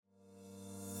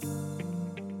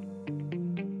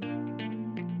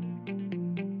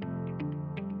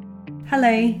Hello,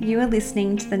 you are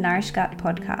listening to the Nourish Gut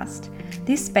podcast.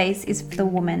 This space is for the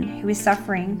woman who is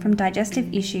suffering from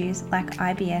digestive issues like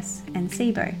IBS and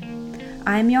SIBO.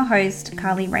 I am your host,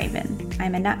 Carly Raven. I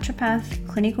am a naturopath,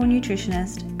 clinical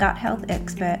nutritionist, gut health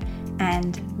expert,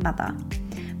 and mother.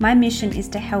 My mission is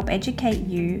to help educate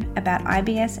you about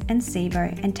IBS and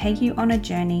SIBO and take you on a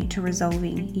journey to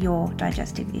resolving your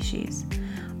digestive issues.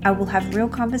 I will have real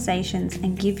conversations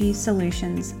and give you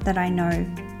solutions that I know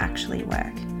actually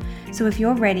work. So if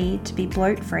you're ready to be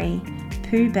bloat-free,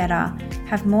 poo better,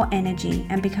 have more energy,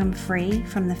 and become free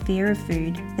from the fear of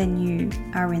food, then you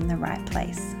are in the right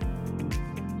place.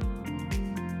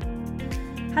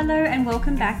 Hello and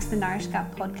welcome back to the Nourish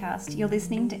Gut podcast. You're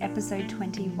listening to episode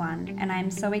 21 and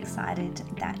I'm so excited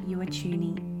that you are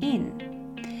tuning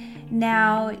in.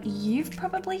 Now, you've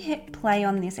probably hit play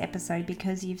on this episode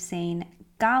because you've seen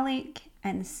garlic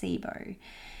and SIBO.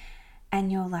 And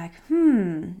you're like,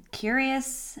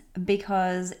 curious,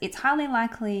 because it's highly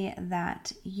likely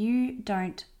that you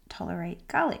don't tolerate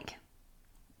garlic.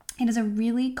 It is a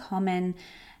really common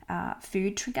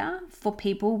food trigger for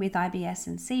people with IBS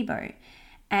and SIBO.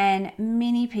 And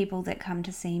many people that come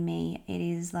to see me, it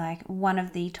is like one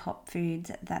of the top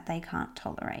foods that they can't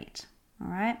tolerate.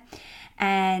 All right.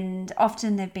 And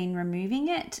often they've been removing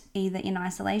it either in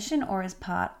isolation or as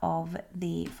part of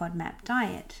the FODMAP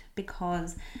diet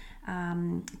because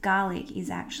garlic is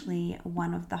actually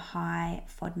one of the high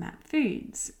FODMAP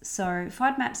foods. So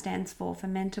FODMAP stands for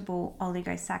fermentable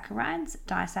oligosaccharides,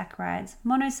 disaccharides,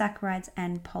 monosaccharides,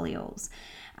 and polyols.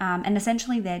 And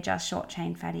essentially they're just short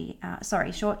chain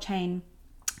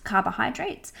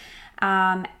carbohydrates.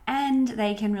 And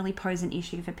they can really pose an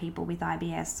issue for people with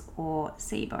IBS or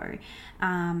SIBO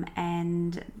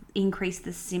and increase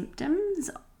the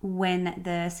symptoms when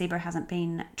the SIBO hasn't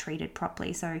been treated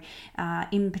properly. So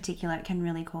in particular, it can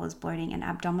really cause bloating and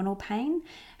abdominal pain.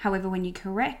 However, when you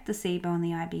correct the SIBO and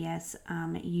the IBS,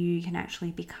 you can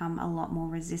actually become a lot more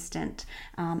resistant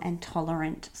and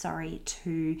tolerant,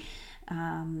 to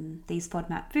these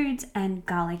FODMAP foods and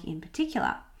garlic in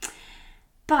particular.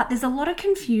 But there's a lot of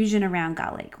confusion around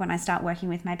garlic when I start working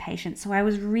with my patients. So I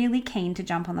was really keen to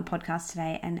jump on the podcast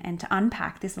today and to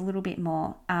unpack this a little bit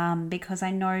more because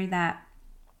I know that,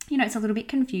 it's a little bit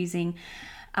confusing.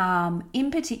 In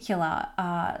particular,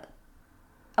 a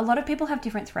lot of people have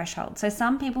different thresholds. So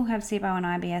some people who have SIBO and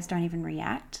IBS don't even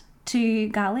react to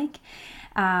garlic.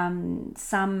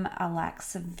 Some are like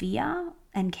severe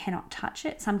and cannot touch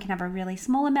it. Some can have a really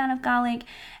small amount of garlic,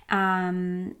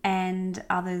 and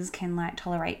others can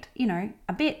tolerate,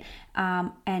 a bit,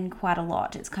 and quite a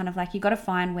lot. It's kind of like you got to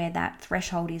find where that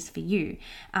threshold is for you.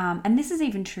 And this is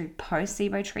even true post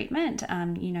SIBO treatment.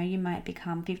 You might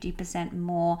become 50%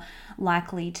 more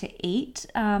likely to eat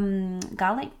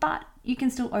garlic, but you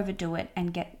can still overdo it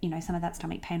and get, some of that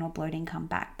stomach pain or bloating come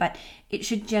back. But it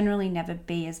should generally never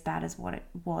be as bad as what it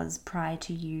was prior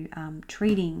to you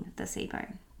treating the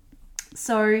SIBO.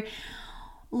 So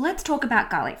let's talk about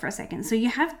garlic for a second. So you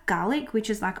have garlic, which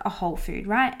is like a whole food,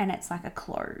 right? And it's like a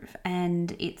clove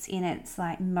and it's in its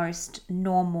most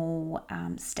normal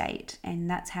state. And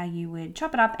that's how you would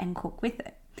chop it up and cook with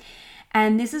it.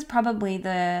 And this is probably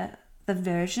the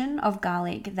version of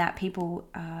garlic that people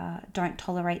don't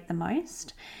tolerate the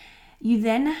most. You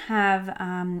then have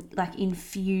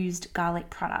infused garlic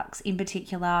products. In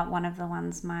particular, one of the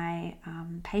ones my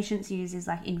patients use is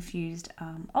infused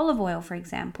olive oil, for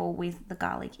example, with the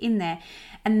garlic in there.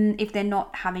 And if they're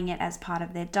not having it as part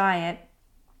of their diet,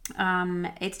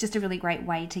 it's just a really great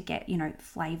way to get,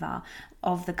 flavor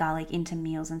of the garlic into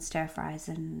meals and stir fries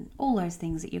and all those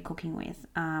things that you're cooking with,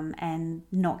 and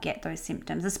not get those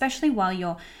symptoms, especially while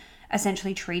you're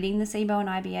essentially treating the SIBO and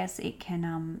IBS. It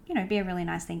can, be a really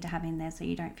nice thing to have in there so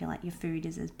you don't feel like your food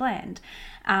is as bland.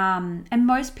 And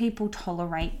most people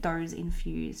tolerate those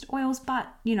infused oils, but,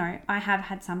 I have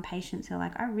had some patients who are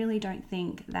like, I really don't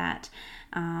think that,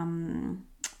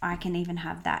 I can even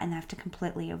have that, and they have to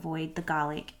completely avoid the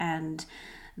garlic and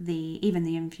even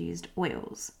the infused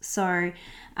oils. So,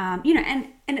 and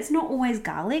it's not always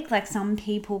garlic. Like some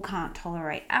people can't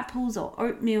tolerate apples or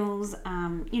oatmeals.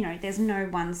 There's no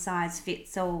one size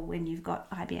fits all when you've got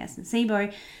IBS and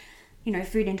SIBO.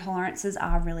 Food intolerances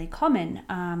are really common.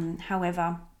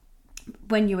 However,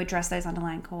 when you address those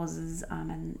underlying causes,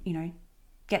 and,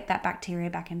 get that bacteria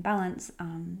back in balance,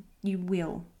 you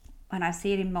will. And I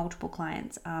see it in multiple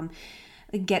clients,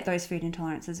 get those food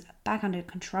intolerances back under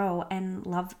control and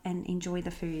love and enjoy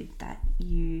the food that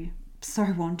you so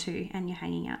want to and you're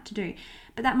hanging out to do.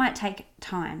 But that might take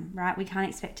time, right? We can't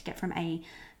expect to get from A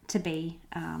to B,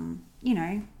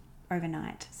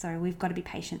 overnight. So we've got to be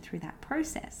patient through that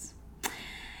process.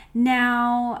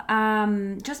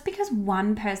 Now, just because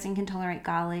one person can tolerate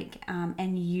garlic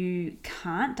and you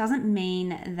can't doesn't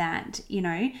mean that,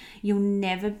 you'll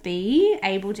never be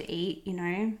able to eat,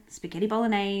 spaghetti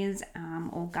bolognese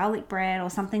or garlic bread or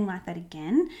something like that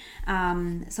again.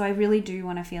 So I really do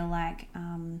want to feel like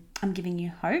I'm giving you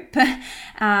hope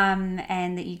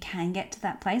and that you can get to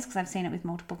that place, because I've seen it with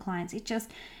multiple clients. It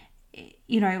just,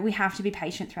 we have to be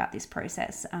patient throughout this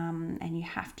process and you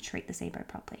have to treat the SIBO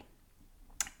properly.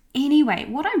 Anyway,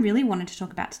 what I really wanted to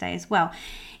talk about today as well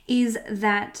is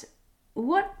that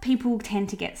what people tend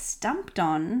to get stumped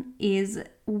on is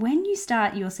when you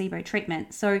start your SIBO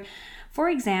treatment. So, for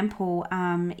example,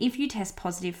 if you test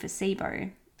positive for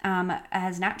SIBO,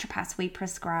 as naturopaths, we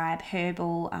prescribe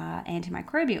herbal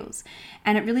antimicrobials,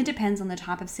 and it really depends on the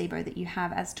type of SIBO that you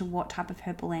have as to what type of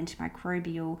herbal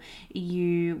antimicrobial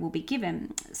you will be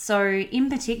given. So, in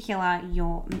particular,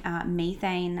 your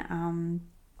methane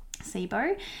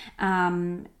SIBO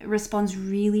responds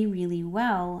really, really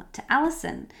well to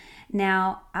allicin.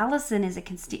 Now, allicin is a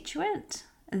constituent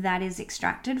that is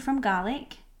extracted from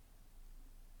garlic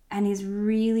and is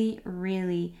really,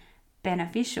 really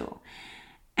beneficial.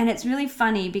 And it's really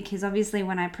funny because obviously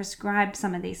when I prescribe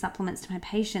some of these supplements to my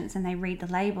patients and they read the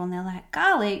label and they're like,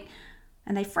 garlic,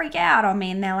 and they freak out on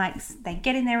me and they're like, they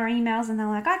get in their emails and they're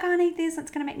like, I can't eat this, it's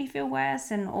going to make me feel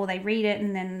worse. Or they read it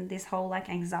and then this whole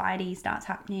anxiety starts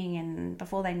happening, and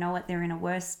before they know it, they're in a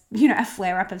worse, a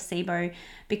flare up of SIBO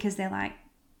because they're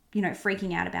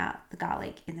freaking out about the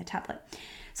garlic in the tablet.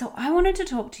 So I wanted to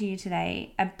talk to you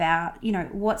today about,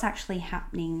 what's actually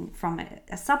happening from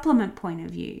a supplement point of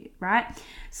view, right?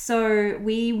 So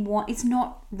it's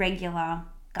not regular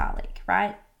garlic,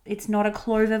 right? It's not a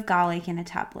clove of garlic in a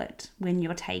tablet when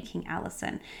you're taking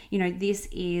allicin. This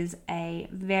is a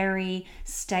very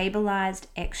stabilized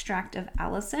extract of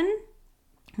allicin,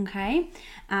 okay?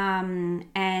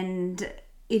 And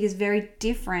it is very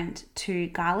different to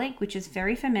garlic, which is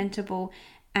very fermentable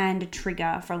and a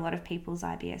trigger for a lot of people's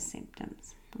IBS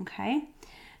symptoms, okay?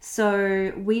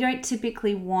 So we don't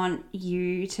typically want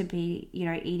you to be,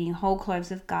 eating whole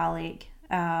cloves of garlic.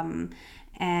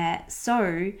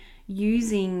 So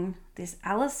using this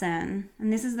allicin,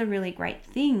 and this is the really great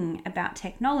thing about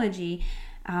technology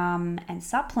and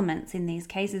supplements in these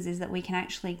cases, is that we can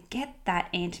actually get that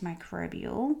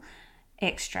antimicrobial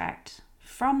extract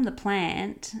from the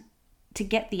plant to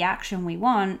get the action we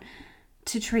want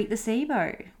to treat the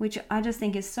SIBO, which I just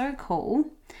think is so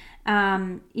cool.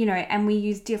 And we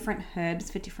use different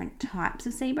herbs for different types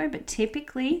of SIBO, but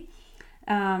typically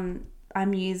I'm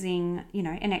using,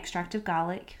 an extract of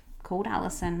garlic called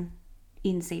allicin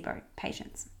in SIBO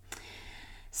patients.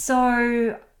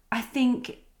 So I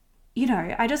think,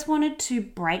 I just wanted to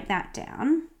break that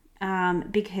down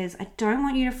because I don't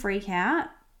want you to freak out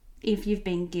if you've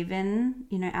been given,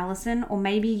 allicin, or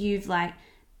maybe you're like,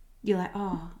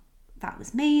 oh, that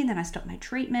was me, then I stopped my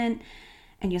treatment,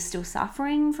 and you're still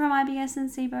suffering from IBS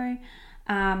and SIBO,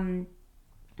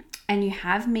 and you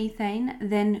have methane,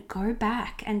 then go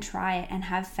back and try it and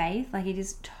have faith. It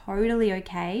is totally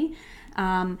okay.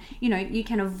 You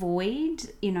can avoid,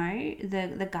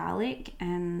 the garlic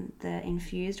and the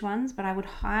infused ones, but I would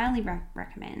highly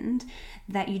recommend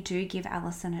that you do give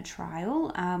allicin a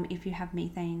trial if you have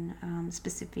methane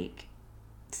specific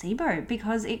SIBO,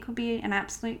 because it could be an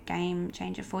absolute game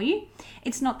changer for you.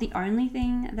 It's not the only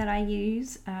thing that I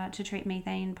use to treat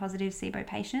methane positive SIBO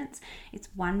patients. It's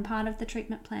one part of the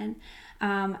treatment plan.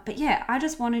 But yeah, I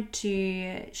just wanted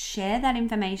to share that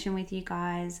information with you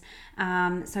guys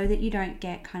so that you don't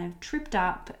get kind of tripped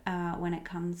up when it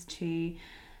comes to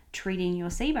treating your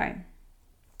SIBO.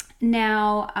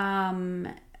 Now,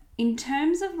 in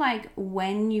terms of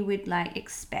when you would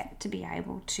expect to be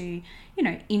able to,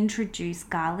 introduce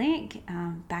garlic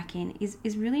back in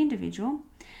is really individual.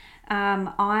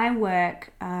 I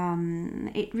work,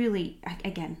 it really,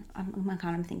 again,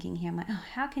 I'm thinking here, I'm like, oh,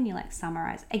 how can you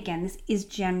summarize? Again, this is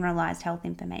generalized health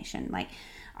information.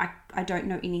 I don't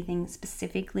know anything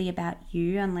specifically about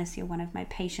you unless you're one of my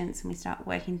patients and we start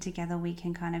working together, we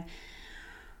can kind of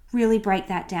really break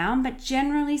that down. But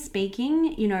generally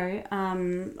speaking,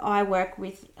 I work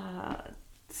with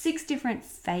 6 different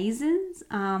phases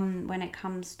when it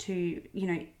comes to,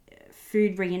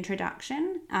 food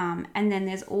reintroduction. And then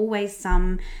there's always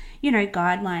some,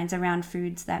 guidelines around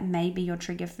foods that may be your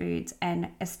trigger foods and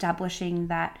establishing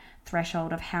that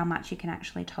threshold of how much you can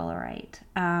actually tolerate.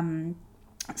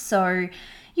 So,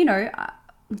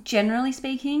 generally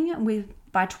speaking,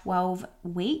 by 12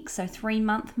 weeks, so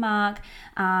 3-month mark,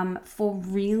 for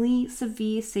really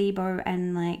severe SIBO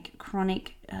and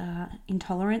chronic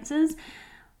intolerances,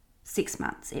 6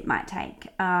 months it might take.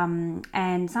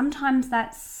 And sometimes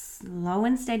that slow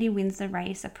and steady wins the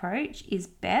race approach is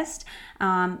best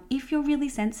if you're really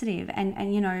sensitive.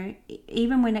 And you know,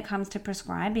 even when it comes to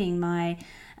prescribing my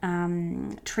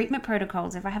treatment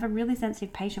protocols, if I have a really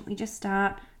sensitive patient, we just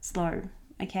start slow.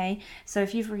 Okay, so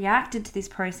if you've reacted to this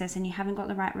process and you haven't got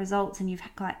the right results and you've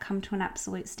like come to an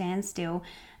absolute standstill,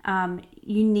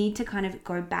 you need to kind of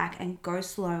go back and go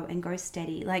slow and go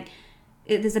steady. Like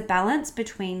there's a balance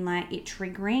between like it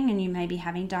triggering and you may be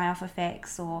having die-off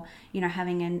effects, or you know,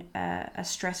 having a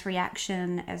stress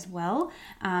reaction as well,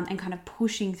 and kind of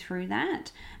pushing through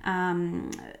that,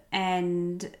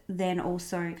 and then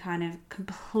also kind of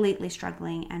completely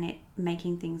struggling and it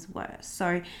making things worse.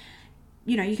 So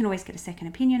you know, you can always get a second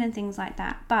opinion and things like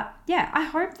that. But yeah, I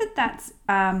hope that that's,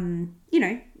 you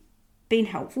know, been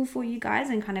helpful for you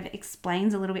guys and kind of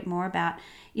explains a little bit more about,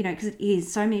 you know, because it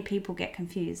is, so many people get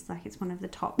confused. Like it's one of the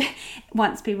top,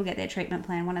 once people get their treatment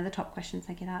plan, one of the top questions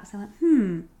they get asked, they're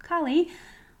like, Carly,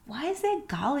 why is there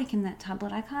garlic in that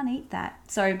tablet? I can't eat that.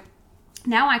 So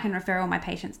now I can refer all my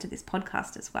patients to this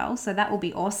podcast as well. So that will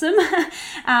be awesome.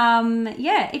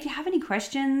 Yeah, if you have any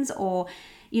questions, or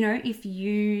you know, if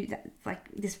you like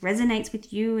this resonates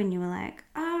with you and you were like,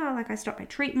 I stopped my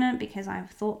treatment because I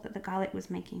thought that the garlic was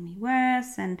making me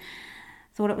worse and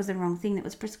thought it was the wrong thing that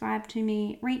was prescribed to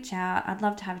me, reach out. I'd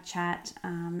love to have a chat,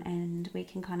 and we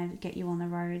can kind of get you on the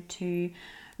road to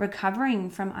recovering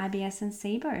from IBS and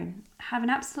SIBO. Have an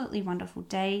absolutely wonderful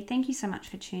day. Thank you so much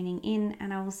for tuning in,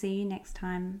 and I will see you next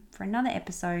time for another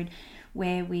episode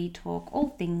where we talk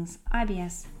all things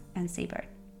IBS and SIBO.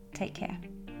 Take care.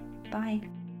 Bye.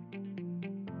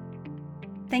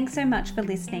 Thanks so much for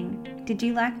listening. Did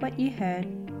you like what you heard?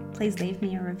 Please leave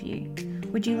me a review.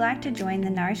 Would you like to join the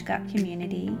Nourish Gut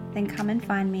community? Then come and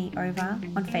find me over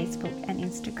on Facebook and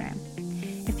Instagram.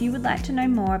 If you would like to know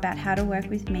more about how to work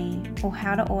with me or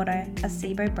how to order a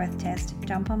SIBO breath test,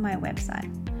 jump on my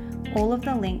website. All of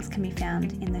the links can be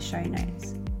found in the show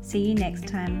notes. See you next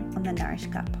time on the Nourish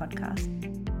Gut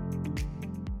podcast.